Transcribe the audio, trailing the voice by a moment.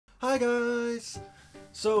Hi guys!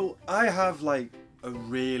 So I have like a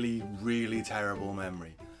really terrible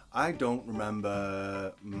memory. I don't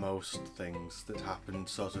remember most things that happened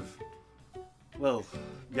sort of, well,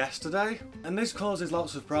 yesterday. And this causes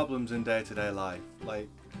lots of problems in day-to-day life. Like,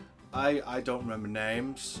 I don't remember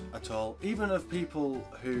names at all, even of people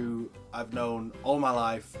who I've known all my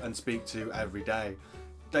life and speak to every day.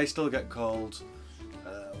 They still get called,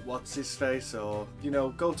 what's his face, or, you know,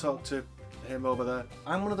 go talk to him over there.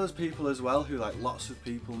 I'm one of those people as well who like lots of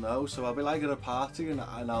people know, so I'll be like at a party and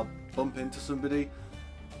I'll bump into somebody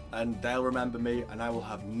and they'll remember me and I will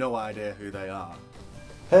have no idea who they are.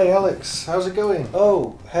 Hey Alex, how's it going?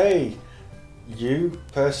 Oh, hey, you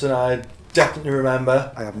person I definitely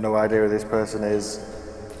remember. I have no idea who this person is.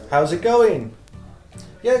 How's it going?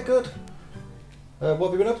 Yeah, good. What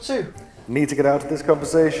have you been up to? Need to get out of this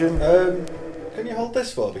conversation. Can you hold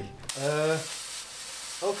this for me?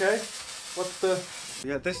 Okay. What's the...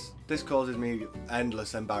 Yeah, this causes me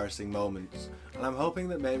endless embarrassing moments, and I'm hoping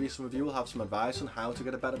that maybe some of you will have some advice on how to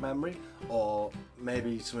get a better memory, or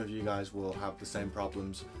maybe some of you guys will have the same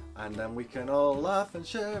problems, and then we can all laugh and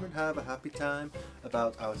share and have a happy time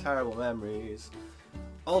about our terrible memories.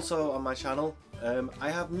 Also on my channel, I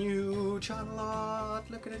have new channel art.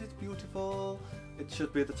 Look at it, it's beautiful. It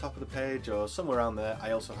should be at the top of the page or somewhere around there.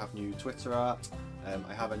 I also have new Twitter art.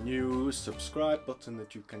 I have a new subscribe button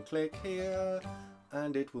that you can click here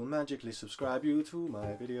and it will magically subscribe you to my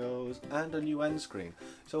videos, and a new end screen.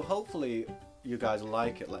 So hopefully you guys will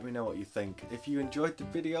like it. Let me know what you think. If you enjoyed the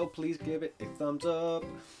video, please give it a thumbs up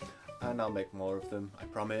and I'll make more of them. I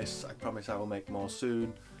promise I will make more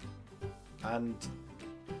soon. And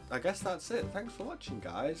I guess that's it. Thanks for watching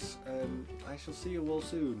guys. I shall see you all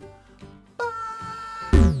soon.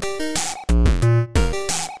 Bye!